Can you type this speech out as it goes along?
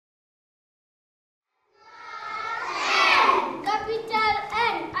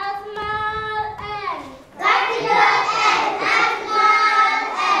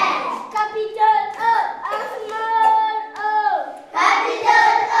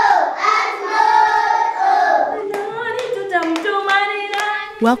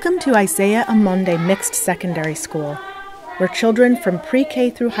Welcome to Isaiah Amonde Mixed Secondary School, where children from pre-K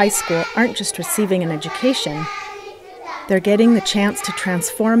through high school aren't just receiving an education, they're getting the chance to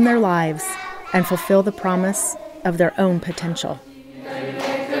transform their lives and fulfill the promise of their own potential.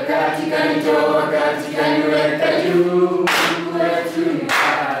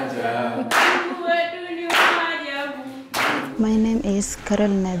 My name is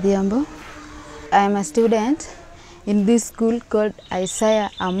Carolina Diambo. I am a student in this school called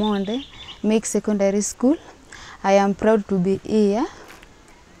Isaiah Amonde Mixed Secondary School. I am proud to be here.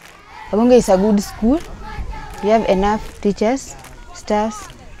 Agonga is a good school. We have enough teachers, staffs,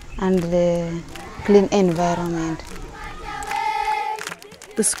 and the clean environment.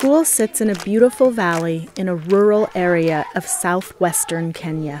 The school sits in a beautiful valley in a rural area of southwestern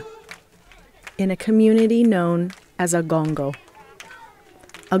Kenya, in a community known as Agongo.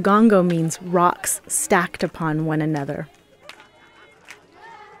 Agongo means rocks stacked upon one another.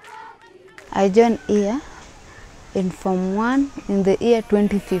 I joined here in Form 1 in the year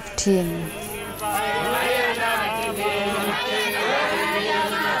 2015.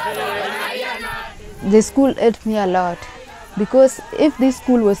 The school helped me a lot because if this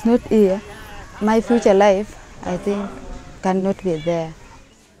school was not here, my future life, I think, cannot be there.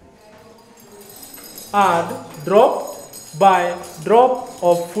 Add drop by drop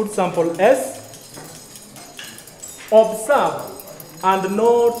of food sample S. Observe and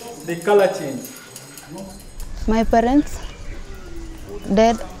note the color change. My parents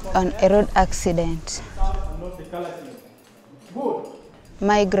died on a road accident. Note the color change. Good.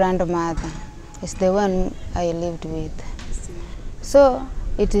 My grandmother is the one I lived with. So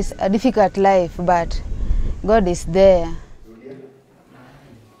it is a difficult life, but God is there.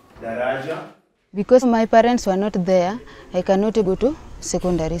 Because my parents were not there, I cannot go to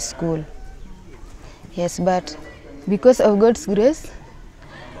secondary school. Yes, but because of God's grace,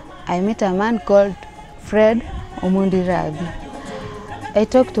 I met a man called Fred Omondi Rabi. I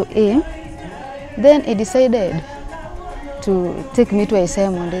talked to him, then he decided to take me to Isaiah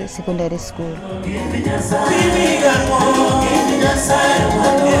Amonde Secondary School.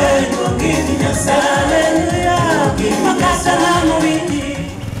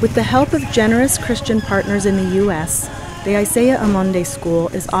 With the help of generous Christian partners in the U.S., the Isaiah Amonde School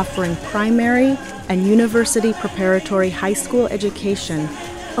is offering primary and university preparatory high school education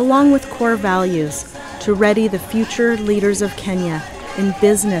along with core values to ready the future leaders of Kenya in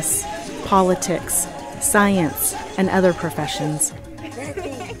business, politics, science, and other professions.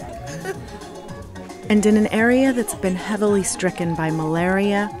 And in an area that's been heavily stricken by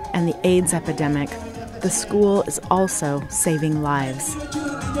malaria and the AIDS epidemic, the school is also saving lives.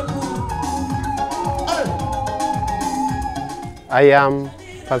 I am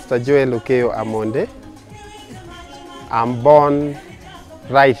Pastor Joel Okeo Amonde. I'm born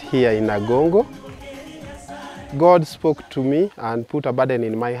right here in Agongo. God spoke to me and put a burden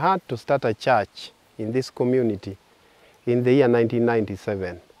in my heart to start a church in this community in the year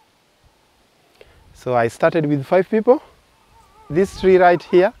 1997. So I started with 5 people. This tree right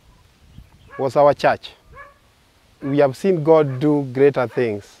here was our church. We have seen God do greater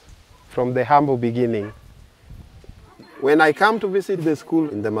things from the humble beginning. When I come to visit the school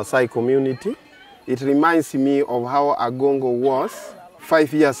in the Maasai community, it reminds me of how Agongo was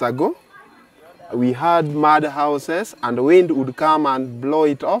 5 years ago. We had mud houses and wind would come and blow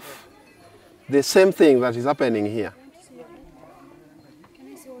it off. The same thing that is happening here.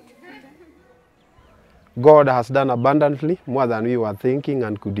 God has done abundantly, more than we were thinking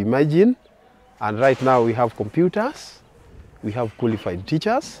and could imagine. And right now we have computers, we have qualified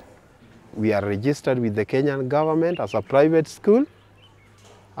teachers, we are registered with the Kenyan government as a private school.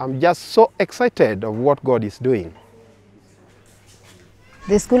 I'm just so excited of what God is doing.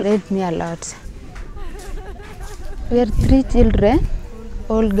 The school helped me a lot. We are 3 children,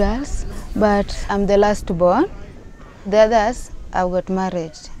 all girls, but I'm the last born. The others have got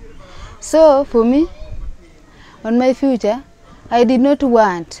married. So for me, on my future, I did not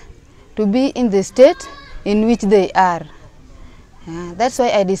want to be in the state in which they are. That's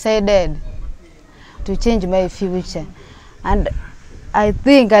why I decided to change my future. And I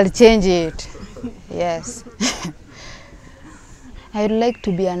think I'll change it. Yes. I would like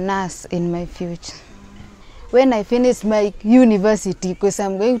to be a nurse in my future. When I finish my university, because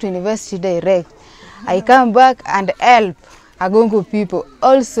I'm going to university direct, I come back and help Agongo people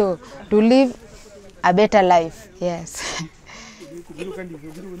also to live a better life. Yes.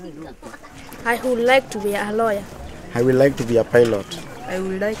 I would like to be a lawyer. I would like to be a pilot. I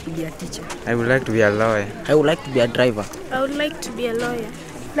would like to be a teacher. I would like to be a lawyer. I would like to be a driver. I would like to be a lawyer.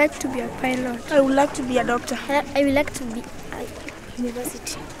 like to be a pilot. I would like to be a doctor. I would like to be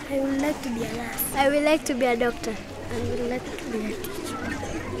University. I would like to be a nurse. I would like to be a doctor. I would like to be a teacher.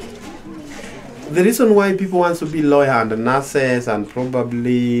 The reason why people want to be lawyers and nurses and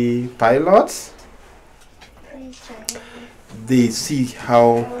probably pilots, they see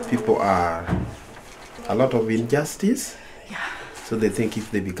how people are a lot of injustice. Yeah. So they think if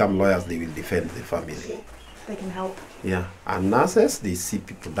they become lawyers, they will defend the family. They can help. Yeah. And nurses, they see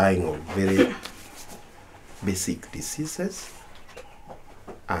people dying of very basic diseases.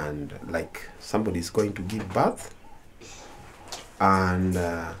 And like somebody is going to give birth and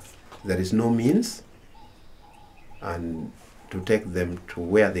there is no means and to take them to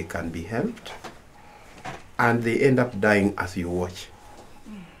where they can be helped, and they end up dying as you watch.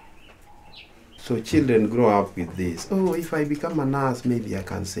 So children grow up with this, oh, if I become a nurse, maybe I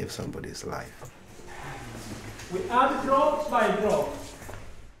can save somebody's life. We add drop by drop.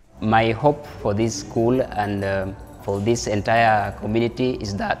 My hope for this school and for this entire community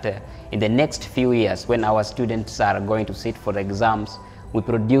is that in the next few years, when our students are going to sit for the exams, we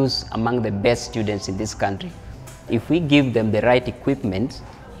produce among the best students in this country. If we give them the right equipment,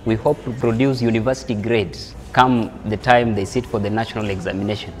 we hope to produce university grades come the time they sit for the national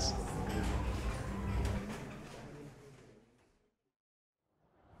examinations.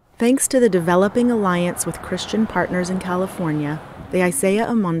 Thanks to the developing alliance with Christian partners in California, the Isaiah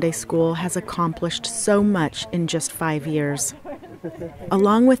Amonde School has accomplished so much in just 5 years.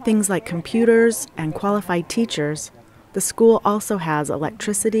 Along with things like computers and qualified teachers, the school also has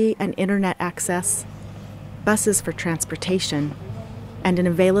electricity and internet access, buses for transportation, and an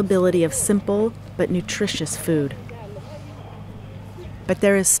availability of simple but nutritious food. But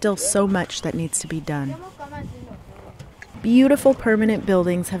there is still so much that needs to be done. Beautiful permanent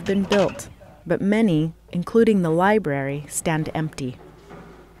buildings have been built, but many, including the library, stand empty.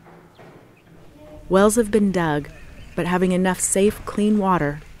 Wells have been dug, but having enough safe, clean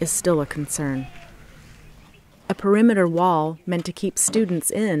water is still a concern. A perimeter wall meant to keep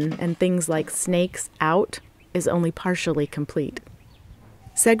students in and things like snakes out is only partially complete.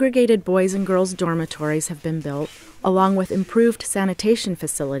 Segregated boys and girls dormitories have been built, along with improved sanitation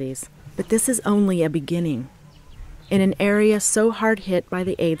facilities, but this is only a beginning. In an area so hard hit by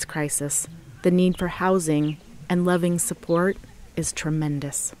the AIDS crisis, the need for housing and loving support is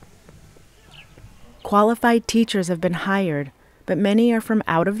tremendous. Qualified teachers have been hired, but many are from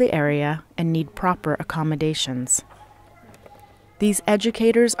out of the area and need proper accommodations. These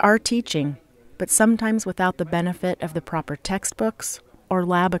educators are teaching, but sometimes without the benefit of the proper textbooks or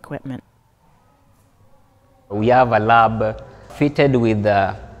lab equipment. We have a lab fitted with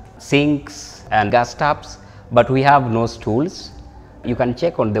sinks and gas taps, but we have no stools. You can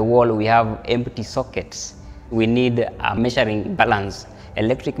check on the wall, we have empty sockets. We need a measuring balance,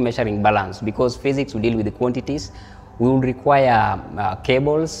 electric measuring balance, because physics will deal with the quantities. We will require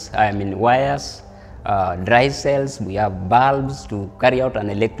cables, wires, dry cells. We have bulbs to carry out an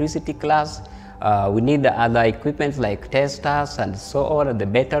electricity class. We need other equipment like testers and so on, the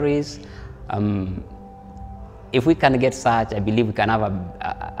batteries. If we can get such, I believe we can have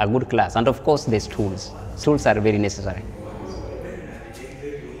a good class. And of course, the stools. Stools are very necessary.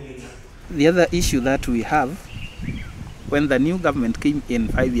 The other issue that we have, when the new government came in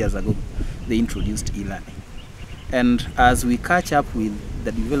 5 years ago, they introduced e-learning. And as we catch up with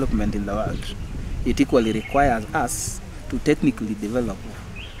the development in the world, it equally requires us to technically develop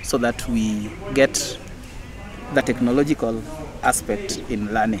so that we get the technological aspect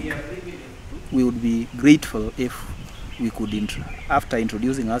in learning. We would be grateful if we could, after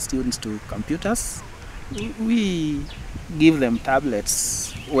introducing our students to computers, we give them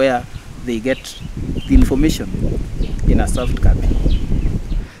tablets where they get the information in a soft copy.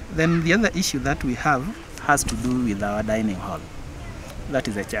 Then the other issue that we have has to do with our dining hall. That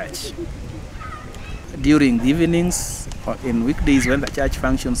is a church. During the evenings or in weekdays when the church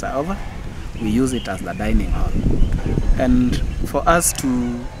functions are over, we use it as the dining hall. And for us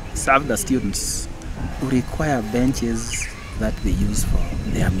to serve the students, we require benches that they use for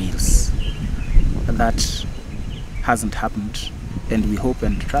their meals. That hasn't happened, and we hope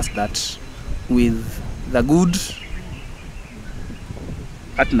and trust that with the good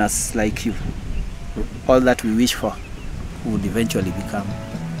partners like you, all that we wish for would eventually become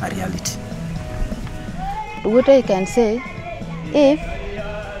a reality. What I can say, if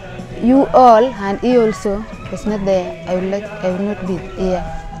you all and he also was not there, I will not be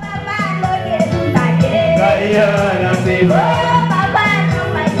here.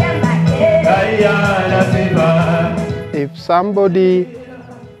 If somebody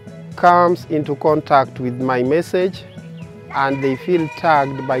comes into contact with my message and they feel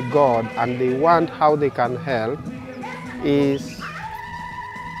tagged by God and they want how they can help, is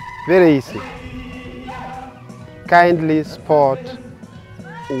Very easy. Kindly support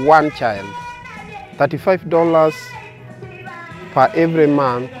one child. $35 per every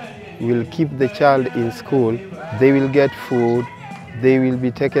month will keep the child in school. They will get food. They will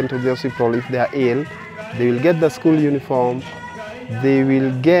be taken to the hospital if they are ill. They will get the school uniform. They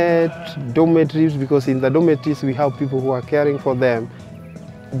will get dormitories, because in the dormitories we have people who are caring for them.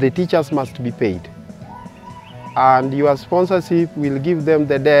 The teachers must be paid. And your sponsorship will give them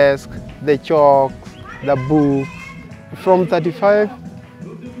the desk, the chalk, the book. From $35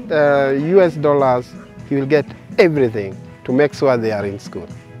 US, you will get everything to make sure they are in school.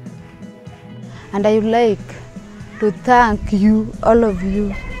 And I would like to thank you, all of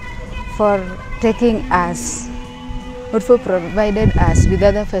you, for taking us, also provided us with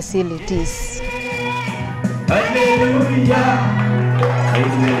other facilities. Hallelujah.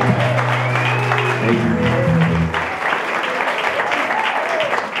 Amen. Amen.